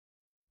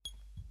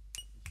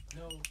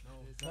No.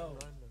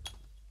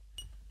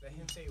 Let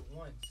him say it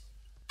once.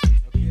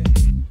 Okay.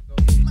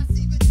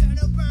 Massive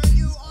eternal burn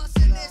you,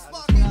 awesomeness,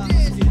 fucking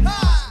this.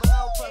 Ha!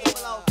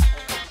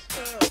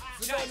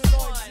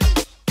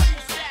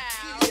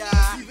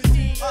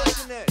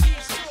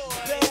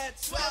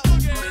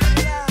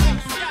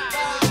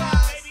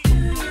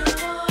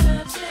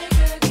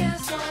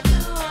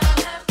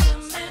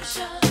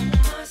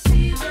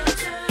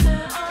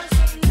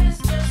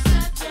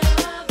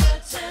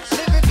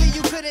 Lyrically,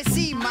 you couldn't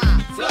see my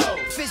flow.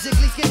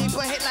 Physically skinny,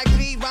 but hit like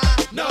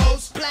B-Rhyme.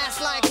 Nose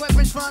blast like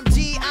weapons from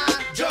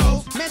G.I.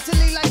 Joe.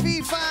 Mentally like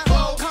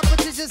B5.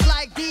 Competitions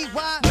like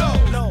D.Y.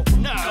 No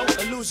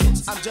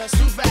illusions, I'm just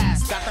too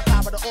fast. Got the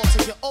power to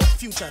alter your old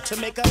future to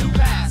make a new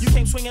past. You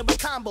came swinging with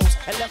combos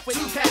and left with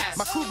two casts.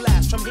 My crew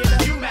blast from here to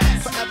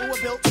UMass. Forever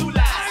we're built to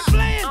last.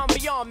 I'm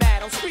beyond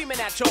mad, I'm screaming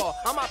at y'all.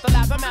 I'm out the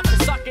lab, I'm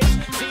after suckers.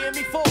 Seeing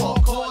me fall,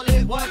 call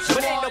it what you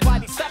but ain't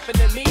nobody stepping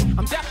in me.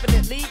 I'm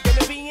definitely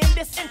gonna be in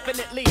this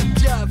infinitely.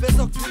 Tja, wer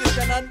sorgt für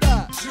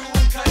durcheinander? Du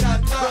und kein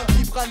anderer.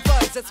 Die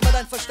Brandweite, setz mal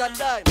dein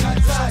Verstand ein. Kann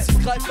Die sein. Chance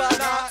ist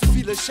greifbar, zu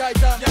viele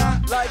scheitern.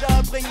 Ja.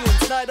 Leider bringen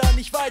uns leider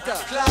nicht weiter.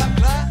 Klar.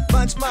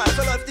 Manchmal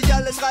verläuft nicht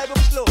alles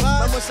reibungslos.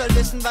 Man muss halt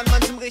wissen, wann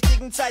man zum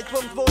richtigen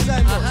Zeitpunkt wo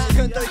sein muss. Ihr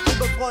könnt euch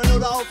drüber freuen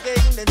oder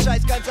aufregen, den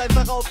Scheiß ganz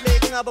einfach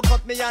auflegen, aber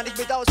kommt mir ja nicht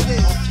mit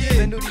ausreden.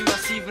 Wenn du die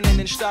Massiven in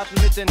den Staaten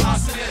mit den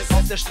Hassen ist.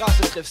 auf der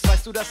Straße triffst,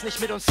 weißt du, dass nicht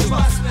mit uns zu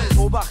Spaßen ist.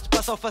 Obacht,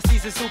 pass auf, was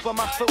diese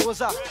Supermacht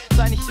verursacht.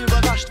 Sei nicht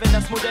überrascht, wenn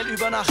das Modell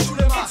über Nacht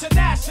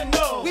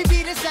International. We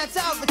be the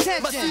center of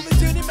attention. Massive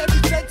Töne im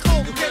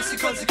Epizentrum. Du kennst die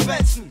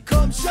Konsequenzen.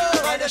 Komm schon,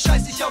 Weil der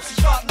Scheiß dich auf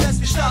sich warten lässt,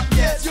 wir starten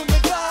jetzt. Junge,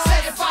 was?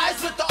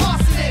 Satisfies with the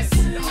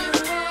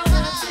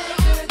awesomeness.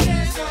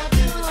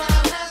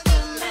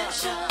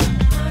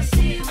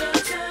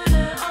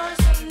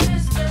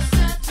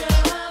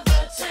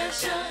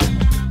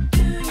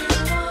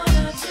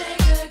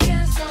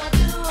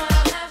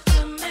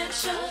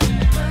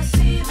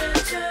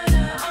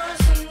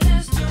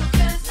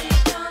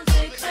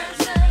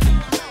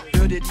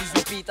 Hör dir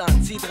diesen Beat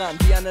an, zieh dran,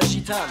 wie an der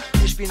Gitarre.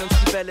 Wir spielen uns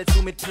die Bälle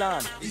zu mit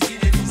Plan. Wie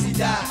sie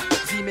da?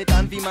 Sieh mit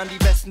an, wie man die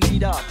besten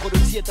Lieder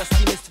produziert, das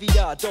Team ist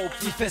wieder dope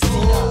wie Festina.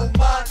 Oh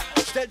Mann,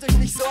 Stellt euch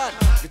nicht so an,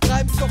 wir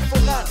treiben's doch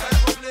voran. kein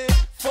Problem.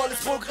 Volles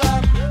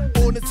Programm,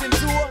 ohne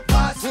Zensur,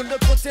 Was?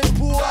 100%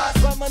 pur,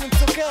 Was? weil man uns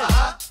so kennt.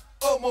 Aha.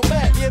 Oh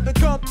Moment, ihr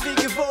bekommt wie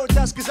gewohnt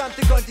das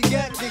gesamte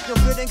Kontingent, nicht nur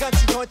für den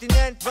ganzen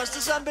Kontinent. Was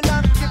das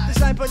anbelangt, gibt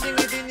es ein paar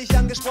Dinge, die nicht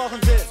angesprochen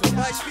sind. Zum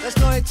Beispiel, dass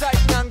neue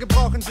Zeiten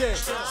angebrochen sind.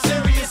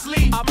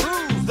 Seriously, I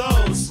prove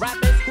those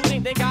rappers who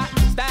think they got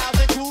styles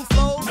and cool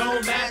flows. no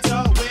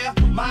matter where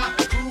my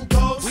crew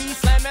goes. We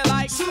slamming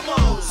like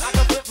Sumos. I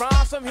can flip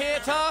rhymes from here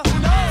to who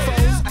knows?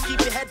 Foes, I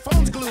keep your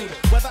headphones glued,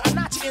 whether or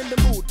not you're in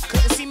the mood.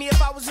 Couldn't see me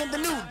if I was in the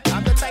nude.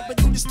 I'm the type of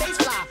dude that stays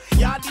fly.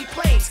 Y'all be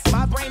planes,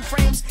 my brain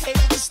frames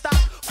able to stop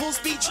full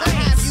speed I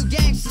have trains. you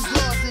gangsters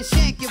lost and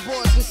shank your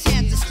boys with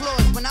Santa's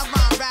claws. When I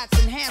rhyme rats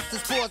and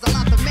hamsters paws, I'm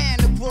not the man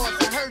who brawls.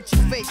 I hurt you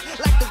face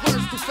like the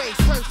worst to face.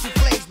 First you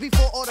plays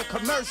before all the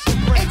commercial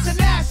breaks.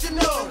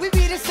 International, we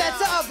be the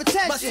center of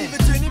attention. Massive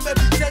Töne im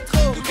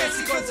Epizentrum. Du kennst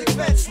die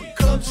Konsequenzen.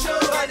 Komm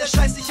schon, weil der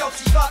Scheiß